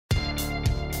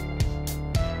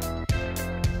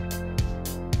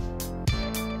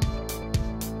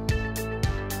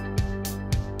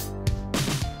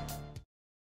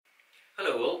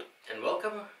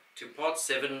to part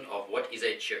 7 of What is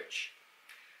a Church.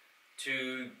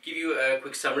 To give you a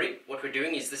quick summary, what we're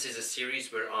doing is this is a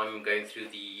series where I'm going through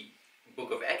the book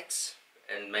of Acts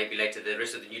and maybe later the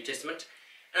rest of the New Testament,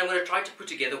 and I'm going to try to put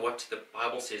together what the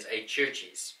Bible says a church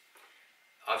is.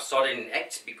 I've started in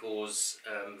Acts because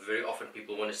very often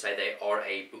people want to say they are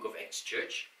a book of Acts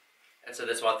church, and so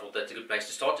that's why I thought that's a good place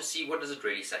to start to see what does it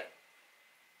really say.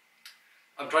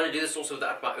 I'm trying to do this also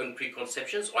without my own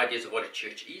preconceptions or ideas of what a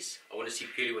church is. I want to see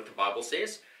purely what the Bible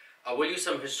says. I will use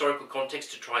some historical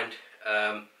context to try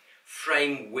and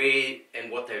frame where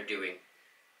and what they're doing.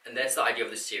 And that's the idea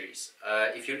of this series.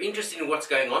 If you're interested in what's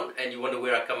going on and you wonder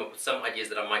where I come up with some ideas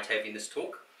that I might have in this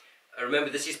talk,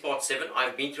 remember this is part 7.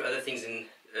 I've been through other things in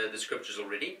the scriptures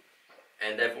already,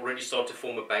 and they've already started to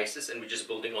form a basis, and we're just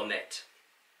building on that.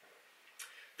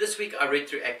 This week I read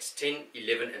through Acts 10,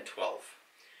 11 and 12.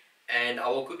 And I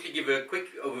will quickly give a quick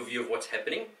overview of what's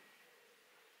happening,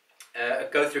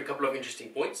 go through a couple of interesting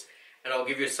points, and I'll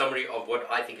give you a summary of what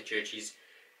I think a church is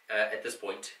at this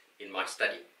point in my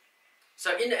study.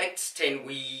 So in Acts 10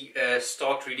 we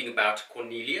start reading about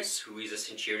Cornelius, who is a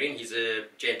centurion. He's a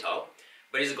Gentile,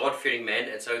 but he's a God-fearing man,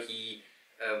 and so he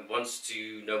wants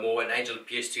to know more. An angel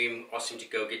appears to him, asks him to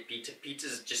go get Peter.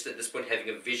 Peter's just at this point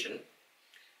having a vision,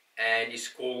 and he's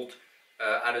called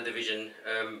out of the vision.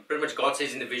 Pretty much God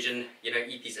says in the vision,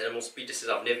 eat these animals. Peter says,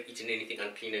 I've never eaten anything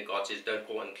unclean, and God says, don't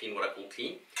call unclean what I call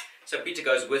clean. So Peter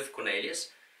goes with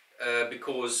Cornelius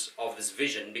because of this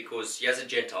vision, because he has a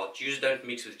Gentile. Jews don't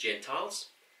mix with Gentiles.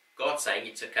 God's saying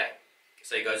it's okay.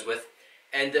 So he goes with.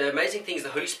 And the amazing thing is the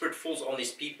Holy Spirit falls on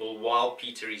these people while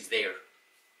Peter is there.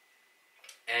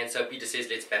 And so Peter says,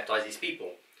 let's baptize these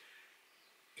people.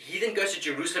 He then goes to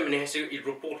Jerusalem and he has to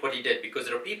report what he did, because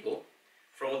there are people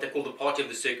from what they call the party of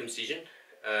the circumcision,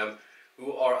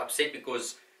 who are upset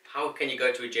because how can you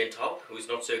go to a Gentile who is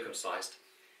not circumcised?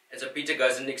 And so Peter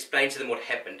goes and explains to them what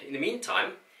happened. In the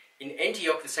meantime, in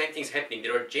Antioch the same thing's happening.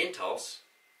 There are Gentiles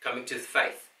coming to the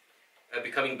faith,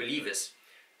 becoming believers.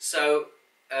 So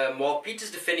while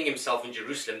Peter's defending himself in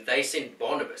Jerusalem, they send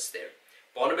Barnabas there.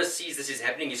 Barnabas sees this is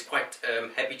happening. He's quite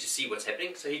happy to see what's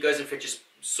happening. So he goes and fetches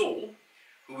Saul,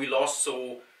 who we last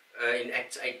saw in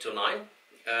Acts 8 or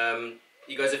 9.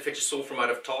 He goes and fetches Saul from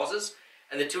out of Tarsus,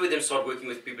 and the two of them start working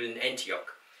with people in Antioch.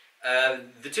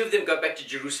 The two of them go back to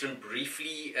Jerusalem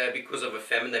briefly because of a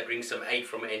famine. They bring some aid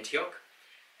from Antioch.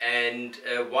 And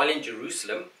while in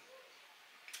Jerusalem,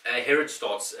 Herod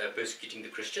starts persecuting the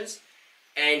Christians,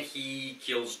 and he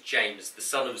kills James, the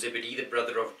son of Zebedee, the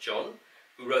brother of John,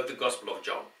 who wrote the Gospel of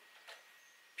John.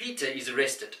 Peter is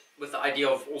arrested with the idea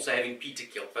of also having Peter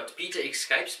killed. But Peter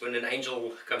escapes. When an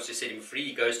angel comes to set him free,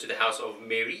 he goes to the house of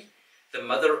Mary, the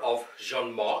mother of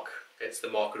John Mark. That's the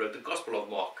Mark who wrote the Gospel of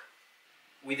Mark.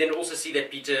 We then also see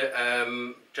that Peter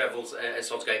travels and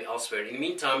starts going elsewhere. In the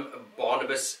meantime,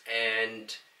 Barnabas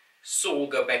and Saul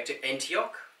go back to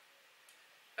Antioch.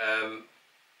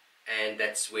 And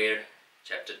that's where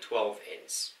chapter 12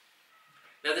 ends.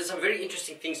 Now there's some very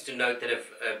interesting things to note that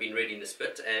have been read in this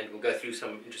bit, and we'll go through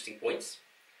some interesting points.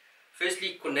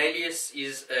 Firstly, Cornelius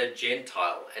is a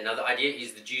Gentile. And now the idea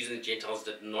is the Jews and the Gentiles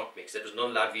did not mix. That was not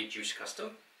allowed via Jewish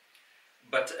custom.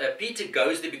 But Peter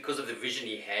goes there because of the vision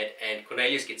he had, and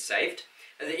Cornelius gets saved.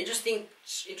 And the interesting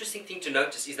thing to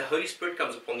notice is the Holy Spirit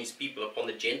comes upon these people, upon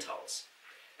the Gentiles.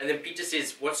 And then Peter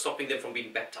says, what's stopping them from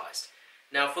being baptized?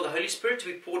 Now for the Holy Spirit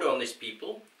to be poured on these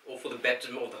people, or for the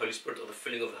baptism of the Holy Spirit, or the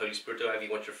filling of the Holy Spirit, or however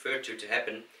you want to refer to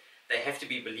happen, they have to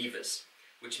be believers.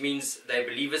 Which means they're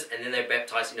believers and then they're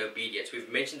baptized in obedience.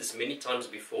 We've mentioned this many times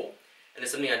before, and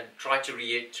it's something I try to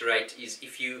reiterate, is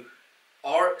if you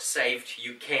are saved,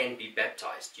 you can be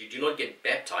baptized. You do not get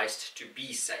baptized to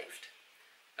be saved.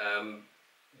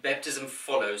 Baptism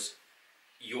follows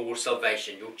your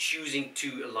salvation. You're choosing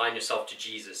to align yourself to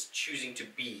Jesus, choosing to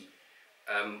be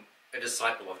a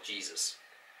disciple of Jesus.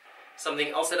 Something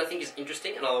else that I think is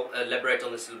interesting, and I'll elaborate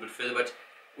on this a little bit further, but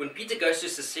when Peter goes to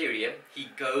Caesarea, he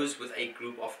goes with a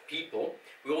group of people.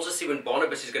 We also see when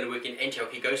Barnabas is going to work in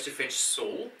Antioch, he goes to fetch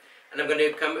Saul. And I'm going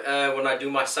to come, when I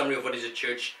do my summary of what is a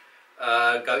church,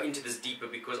 go into this deeper,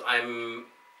 because I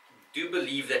do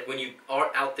believe that when you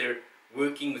are out there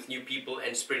working with new people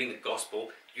and spreading the gospel,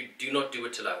 you do not do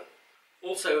it alone.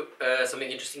 Also,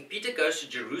 something interesting, Peter goes to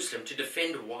Jerusalem to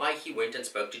defend why he went and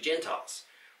spoke to Gentiles.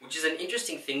 Which is an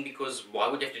interesting thing, because why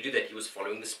would he have to do that? He was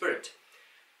following the Spirit.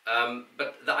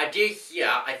 But the idea here,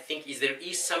 I think, is there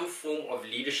is some form of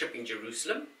leadership in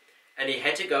Jerusalem, and he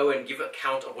had to go and give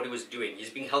account of what he was doing. He's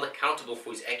being held accountable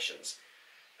for his actions.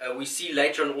 We see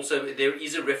later on also there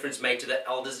is a reference made to the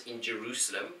elders in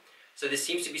Jerusalem, so there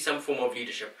seems to be some form of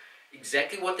leadership.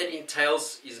 Exactly what that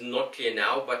entails is not clear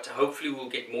now, but hopefully we'll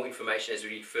get more information as we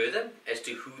read further as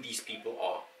to who these people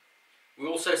are. We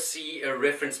also see a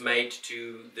reference made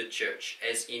to the church,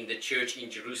 as in the church in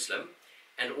Jerusalem,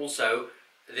 and also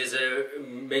there's a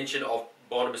mention of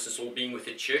Barnabas and Saul being with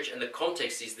the church, and the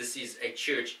context is this is a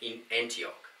church in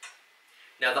Antioch.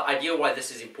 Now, the idea why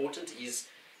this is important is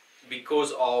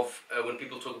because of when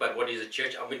people talk about what is a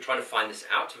church, I've been trying to find this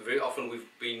out. Very often we've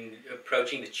been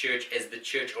approaching the church as the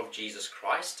church of Jesus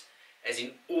Christ, as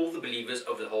in all the believers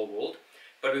of the whole world.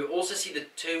 But we also see the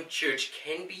term church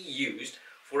can be used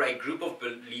for a group of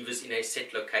believers in a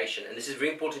set location. And this is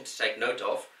very important to take note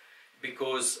of,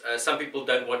 because some people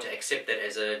don't want to accept that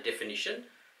as a definition,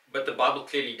 but the Bible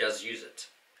clearly does use it.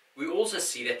 We also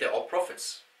see that there are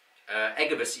prophets.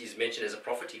 Agabus is mentioned as a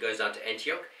prophet. He goes down to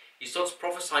Antioch. He starts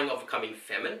prophesying of a coming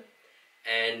famine.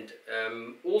 And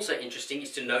also interesting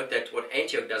is to note that what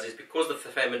Antioch does is, because the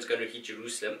famine is going to hit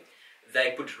Jerusalem,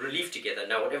 they put relief together.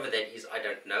 Now, whatever that is, I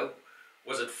don't know.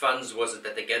 Was it funds? Was it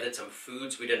that they gathered some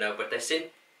foods? We don't know. But they sent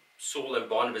Saul and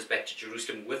Barnabas back to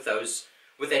Jerusalem with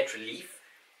that relief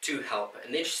to help.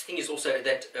 And the interesting thing is also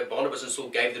that Barnabas and Saul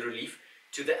gave the relief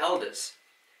to the elders,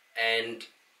 and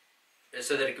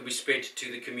so that it could be spread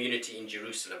to the community in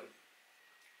Jerusalem.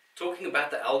 Talking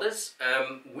about the elders,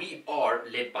 we are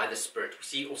led by the Spirit. We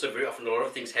see also very often a lot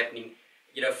of things happening.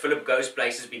 You know, Philip goes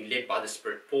places being led by the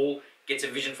Spirit. Paul gets a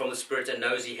vision from the Spirit and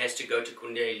knows he has to go to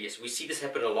Cornelius. We see this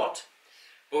happen a lot.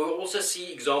 But we also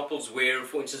see examples where,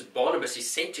 for instance, Barnabas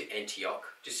is sent to Antioch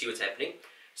to see what's happening.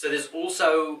 So there's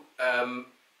also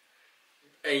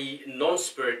a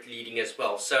non-Spirit leading as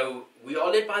well. So we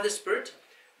are led by the Spirit,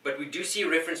 but we do see a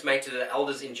reference made to the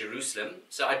elders in Jerusalem.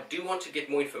 So I do want to get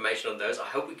more information on those. I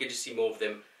hope we get to see more of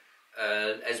them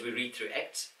as we read through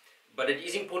Acts. But it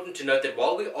is important to note that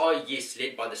while we are, yes,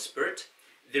 led by the Spirit,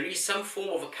 there is some form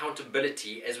of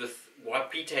accountability, as with why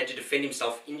Peter had to defend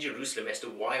himself in Jerusalem as to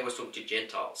why he was talking to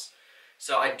Gentiles.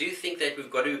 So I do think that we've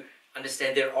got to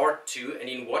understand there are two, and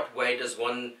in what way does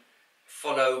one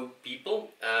follow people?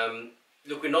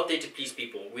 Look, we're not there to please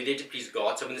people, we're there to please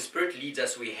God. So when the Spirit leads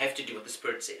us, we have to do what the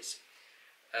Spirit says.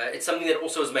 It's something that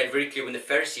also was made very clear when the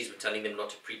Pharisees were telling them not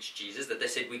to preach Jesus, that they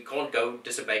said we can't go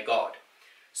disobey God.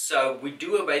 So we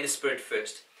do obey the Spirit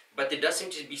first, but there does seem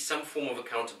to be some form of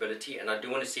accountability, and I do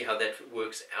want to see how that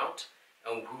works out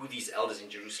and who these elders in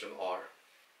Jerusalem are.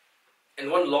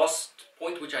 And one last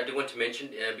point which I do want to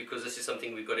mention, because this is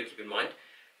something we've got to keep in mind,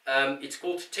 it's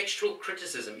called textual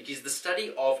criticism. It is the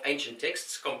study of ancient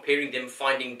texts, comparing them,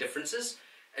 finding differences,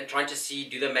 and trying to see,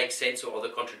 do they make sense or are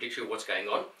they contradictory of what's going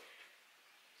on.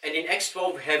 And in Acts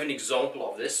 12 we have an example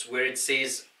of this, where it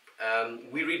says,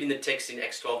 we read in the text in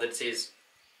Acts 12 that it says,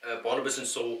 Barnabas and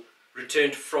Saul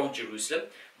returned from Jerusalem,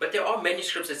 but there are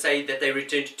manuscripts that say that they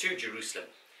returned to Jerusalem.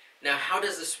 Now, how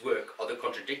does this work? Are they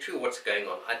contradictory or what's going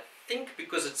on? I think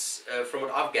because it's, from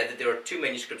what I've gathered, there are two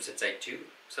manuscripts that say two.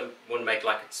 Someone make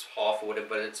like it's half or whatever,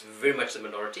 but it's very much the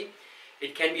minority.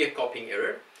 It can be a copying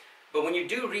error. But when you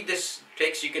do read this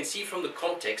text, you can see from the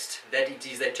context that it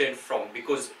is they turned from.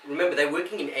 Because remember, they're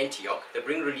working in Antioch. They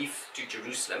bring relief to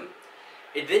Jerusalem.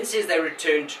 It then says they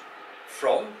returned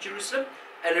from Jerusalem.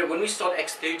 And when we start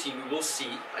Acts 13, we will see,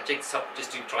 I checked this up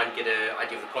just to try and get an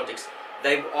idea of the context,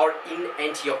 they are in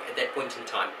Antioch at that point in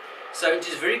time. So it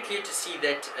is very clear to see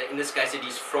that in this case it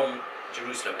is from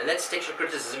Jerusalem. And that's textual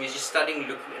criticism, is just studying,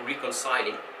 looking and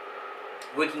reconciling,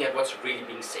 working at what's really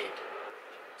being said.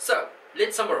 So,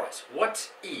 let's summarize.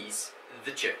 What is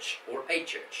the church, or a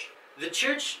church? The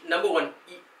church, number one,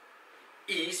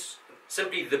 is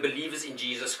simply the believers in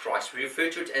Jesus Christ. We refer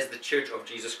to it as the church of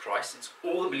Jesus Christ. It's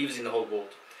all the believers in the whole world.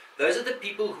 Those are the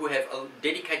people who have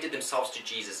dedicated themselves to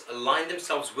Jesus, aligned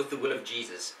themselves with the will of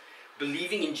Jesus,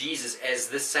 believing in Jesus as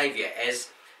the Savior, as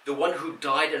the one who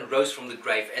died and rose from the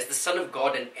grave, as the Son of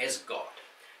God and as God.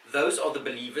 Those are the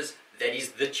believers. That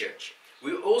is the church.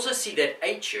 We also see that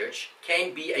a church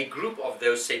can be a group of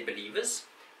those said believers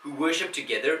who worship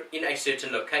together in a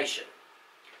certain location.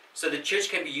 So the church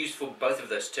can be used for both of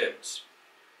those terms.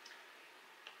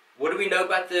 What do we know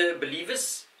about the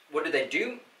believers? What do they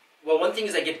do? Well, one thing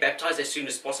is they get baptized as soon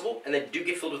as possible, and they do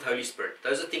get filled with Holy Spirit.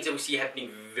 Those are things that we see happening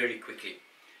very quickly.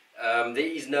 There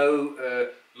is no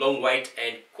long wait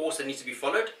and course that needs to be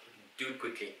followed. Do it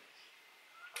quickly.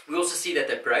 We also see that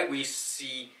they pray. We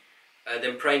see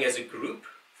them praying as a group.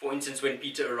 For instance, when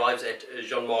Peter arrives at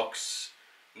Jean-Marc's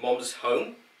mom's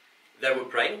home, they were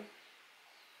praying.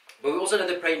 But we also know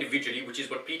they pray individually, which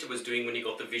is what Peter was doing when he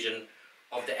got the vision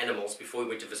of the animals before he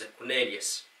went to visit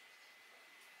Cornelius.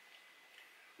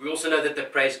 We also know that they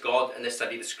praise God and they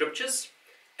study the scriptures.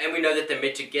 And we know that they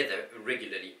met together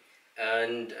regularly.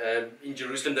 And in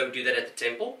Jerusalem they would do that at the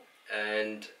temple.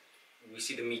 and we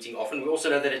see them meeting often. We also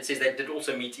know that it says they did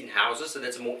also meet in houses, so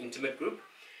that's a more intimate group.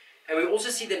 And we also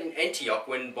see that in Antioch,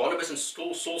 when Barnabas and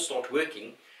Saul start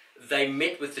working, they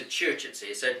met with the church, it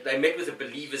says. So they met with the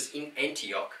believers in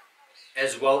Antioch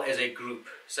as well as a group.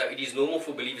 So it is normal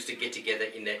for believers to get together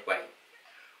in that way.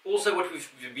 Also, what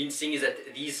we've been seeing is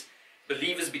that these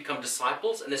believers become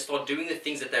disciples and they start doing the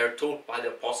things that they are taught by the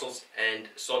apostles and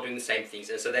start doing the same things.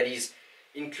 And so that is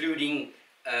including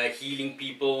healing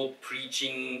people,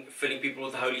 preaching, filling people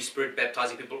with the Holy Spirit,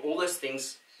 baptizing people, all those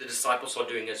things the disciples are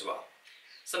doing as well.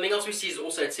 Something else we see is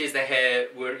also it says they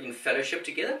were in fellowship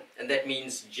together, and that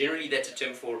means generally that's a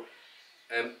term for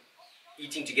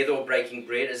eating together or breaking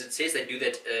bread. As it says, they do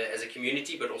that as a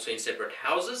community but also in separate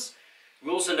houses.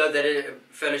 We also know that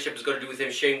fellowship has got to do with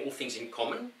them sharing all things in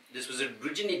common. This was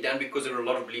originally done because there were a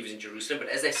lot of believers in Jerusalem, but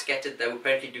as they scattered, they were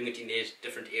apparently doing it in their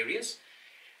different areas.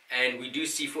 And we do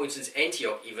see, for instance,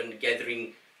 Antioch even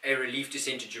gathering a relief to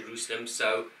send to Jerusalem.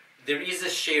 So there is a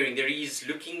sharing, there is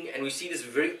looking, and we see this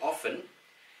very often,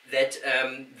 that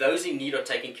those in need are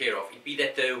taken care of. It be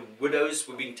that the widows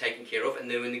were being taken care of,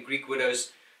 and then when the Greek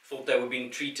widows thought they were being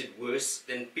treated worse,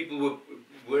 then people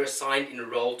were assigned in a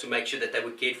role to make sure that they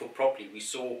were cared for properly. We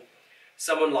saw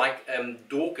someone like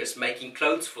Dorcas making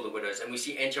clothes for the widows, and we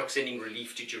see Antioch sending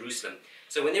relief to Jerusalem.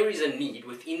 So when there is a need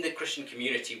within the Christian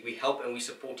community, we help and we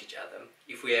support each other.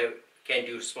 If we can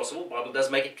do as possible, the Bible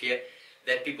does make it clear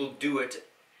that people do it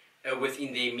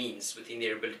within their means, within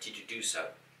their ability to do so.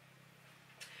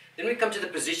 Then we come to the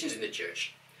positions in the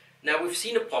church. Now we've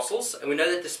seen apostles, and we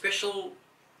know that the special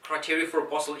criteria for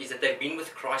apostle is that they've been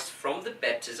with Christ from the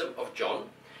baptism of John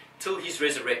till his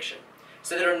resurrection.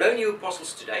 So there are no new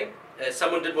apostles today.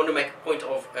 Someone did want to make a point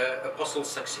of apostle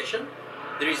succession.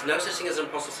 There is no such thing as an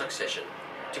apostle succession.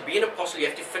 To be an apostle, you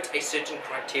have to fit a certain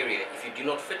criteria. If you do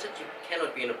not fit it, you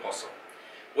cannot be an apostle.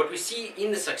 What we see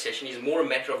in the succession is more a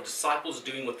matter of disciples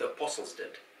doing what the apostles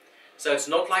did. So it's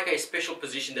not like a special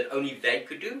position that only they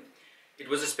could do. It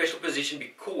was a special position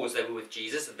because they were with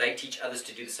Jesus, that they teach others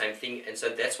to do the same thing. And so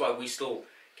that's why we still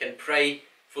can pray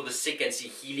for the sick and see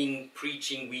healing,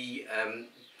 preaching, we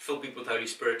fill people with the Holy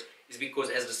Spirit, is because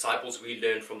as disciples we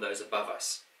learn from those above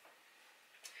us.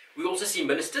 We also see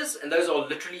ministers, and those are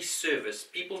literally servers,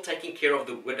 people taking care of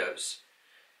the widows,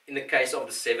 in the case of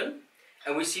the 7.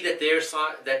 And we see that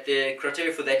their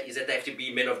criteria for that is that they have to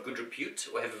be men of good repute,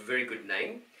 or have a very good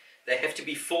name. They have to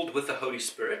be filled with the Holy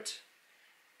Spirit,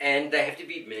 and they have to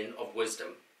be men of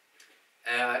wisdom.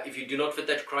 If you do not fit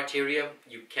that criteria,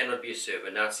 you cannot be a server.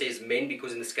 Now it says men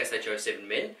because in this case they chose 7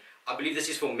 men. I believe this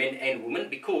is for men and women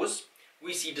because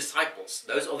we see disciples.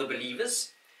 Those are the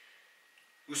believers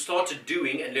who started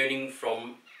doing and learning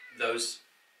from those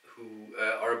who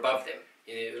are above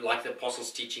them, like the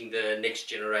apostles teaching the next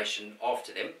generation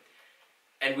after them.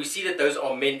 And we see that those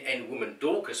are men and women.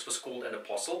 Dorcas was called an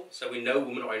apostle, so we know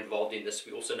women are involved in this.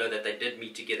 We also know that they did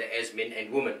meet together as men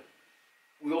and women.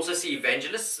 We also see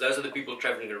evangelists. Those are the people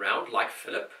traveling around, like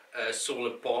Philip. Saul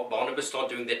and Barnabas start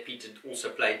doing that. Peter also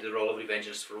played the role of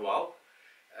evangelist for a while.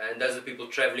 And those are the people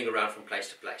traveling around from place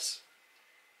to place.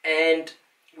 And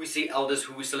we see elders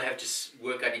who we still have to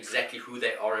work out exactly who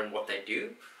they are and what they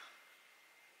do.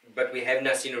 But we have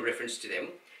now seen a reference to them.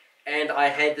 And I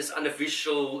had this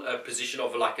unofficial position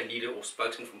of like a leader or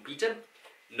spokesman from Peter.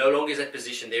 No longer is that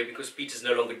position there because Peter's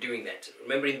no longer doing that.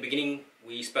 Remember in the beginning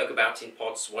we spoke about in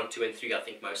parts 1, 2 and 3 I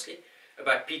think mostly,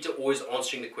 about Peter always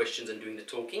answering the questions and doing the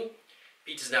talking.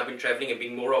 Peter's now been traveling and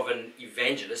being more of an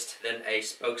evangelist than a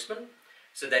spokesman.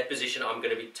 So that position I'm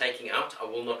going to be taking out. I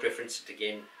will not reference it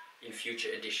again in future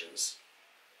editions.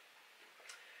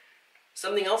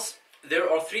 Something else, there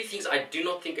are 3 things I do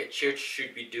not think a church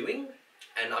should be doing,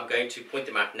 and I'm going to point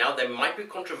them out now. They might be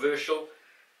controversial.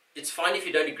 It's fine if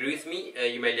you don't agree with me,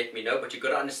 you may let me know, but you've got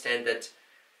to understand that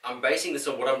I'm basing this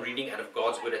on what I'm reading out of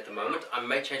God's Word at the moment. I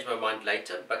may change my mind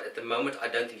later, but at the moment I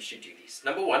don't think you should do these.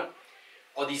 Number 1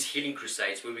 are these healing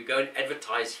crusades where we go and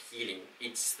advertise healing.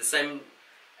 It's the same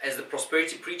as the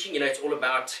prosperity preaching, it's all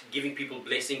about giving people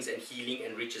blessings and healing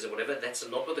and riches and whatever. That's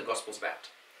not what the gospel's about.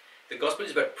 The gospel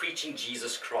is about preaching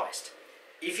Jesus Christ.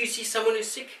 If you see someone who's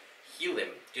sick, heal them.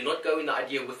 Do not go in the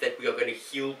idea with that we are going to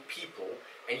heal people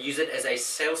and use it as a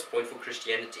sales point for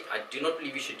Christianity. I do not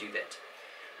believe you should do that.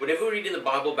 Whenever we read in the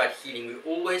Bible about healing,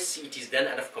 we always see it is done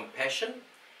out of compassion.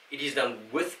 It is done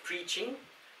with preaching,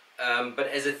 but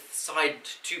as a side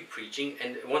to preaching.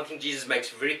 And one thing Jesus makes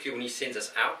very clear when he sends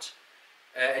us out,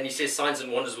 and he says signs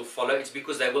and wonders will follow, it's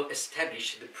because they will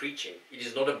establish the preaching. It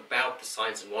is not about the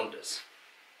signs and wonders.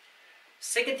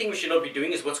 Second thing we should not be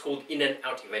doing is what's called in and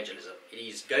out evangelism. It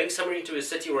is going somewhere into a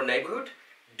city or a neighborhood,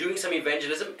 doing some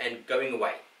evangelism and going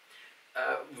away.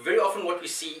 very often what we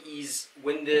see is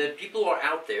when the people are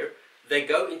out there, they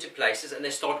go into places and they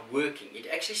start working. It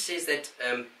actually says that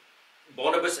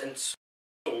Barnabas and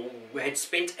Saul had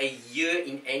spent a year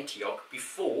in Antioch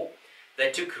before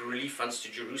they took relief funds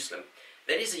to Jerusalem.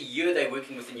 That is a year they're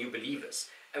working with the new believers.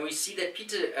 And we see that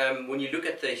Peter, when you look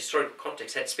at the historical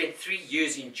context, had spent 3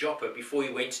 years in Joppa before he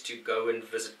went to go and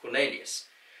visit Cornelius.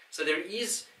 So there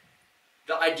is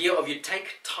the idea of you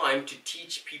take time to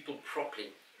teach people properly.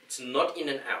 It's not in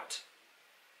and out.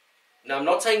 Now, I'm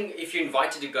not saying if you're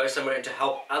invited to go somewhere and to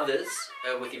help others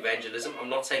with evangelism, I'm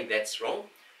not saying that's wrong.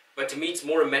 But to me, it's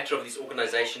more a matter of these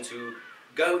organizations who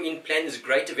go in, plan this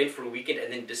great event for a weekend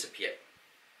and then disappear.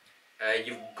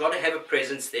 You've got to have a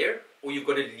presence there, or you've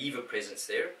got to leave a presence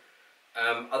there.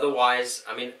 Otherwise,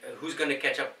 I mean, who's going to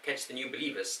catch the new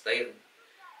believers?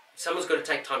 Someone's got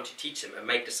to take time to teach them and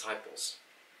make disciples.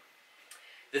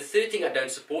 The third thing I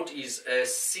don't support is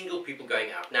single people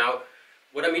going out. Now,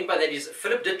 what I mean by that is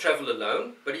Philip did travel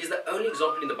alone, but he's the only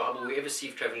example in the Bible we ever see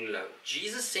of traveling alone.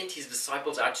 Jesus sent his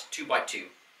disciples out 2 by 2.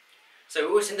 So we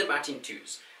always send them out in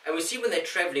twos. And we see when they're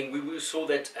traveling, we saw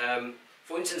that,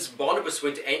 for instance, Barnabas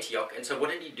went to Antioch. And so what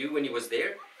did he do when he was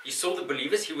there? He saw the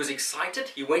believers. He was excited.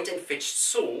 He went and fetched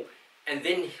Saul. And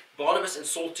then Barnabas and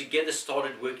Saul together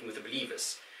started working with the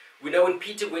believers. We know when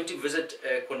Peter went to visit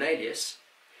Cornelius,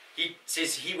 he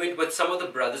says he went with some of the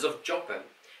brothers of Joppa.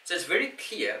 So it's very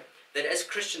clear that as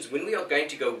Christians, when we are going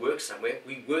to go work somewhere,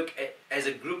 we work as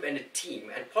a group and a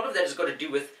team. And part of that has got to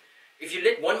do with, if you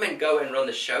let one man go and run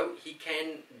the show, he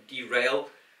can derail,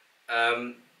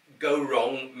 go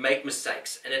wrong, make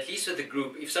mistakes. And at least with the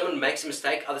group, if someone makes a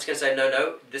mistake, others can say,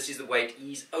 no, this is the way it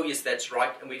is. Oh yes, that's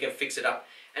right, and we can fix it up.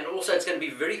 And also it's going to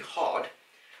be very hard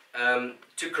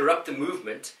to corrupt the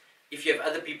movement if you have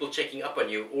other people checking up on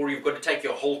you, or you've got to take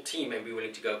your whole team and be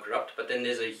willing to go corrupt. But then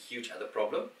there's a huge other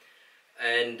problem.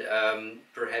 And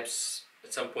perhaps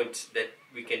at some point that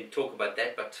we can talk about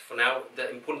that. But for now, the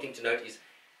important thing to note is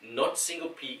not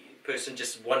single person,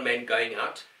 just one man going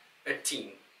out, a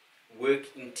team.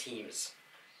 Work in teams.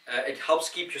 It helps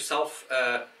keep yourself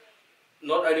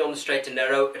not only on the straight and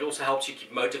narrow, it also helps you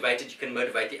keep motivated. You can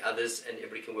motivate the others and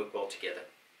everybody can work well together.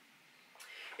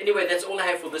 Anyway, that's all I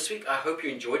have for this week. I hope you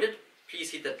enjoyed it.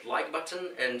 Please hit that like button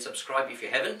and subscribe if you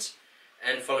haven't.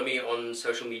 And follow me on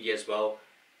social media as well.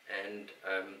 And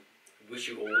wish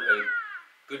you all a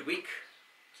good week.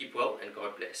 Keep well and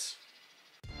God bless.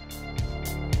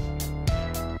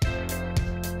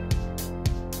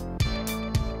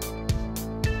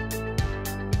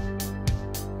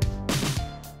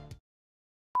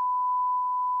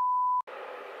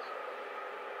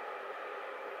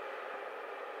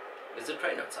 There's a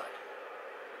train outside,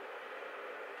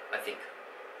 I think.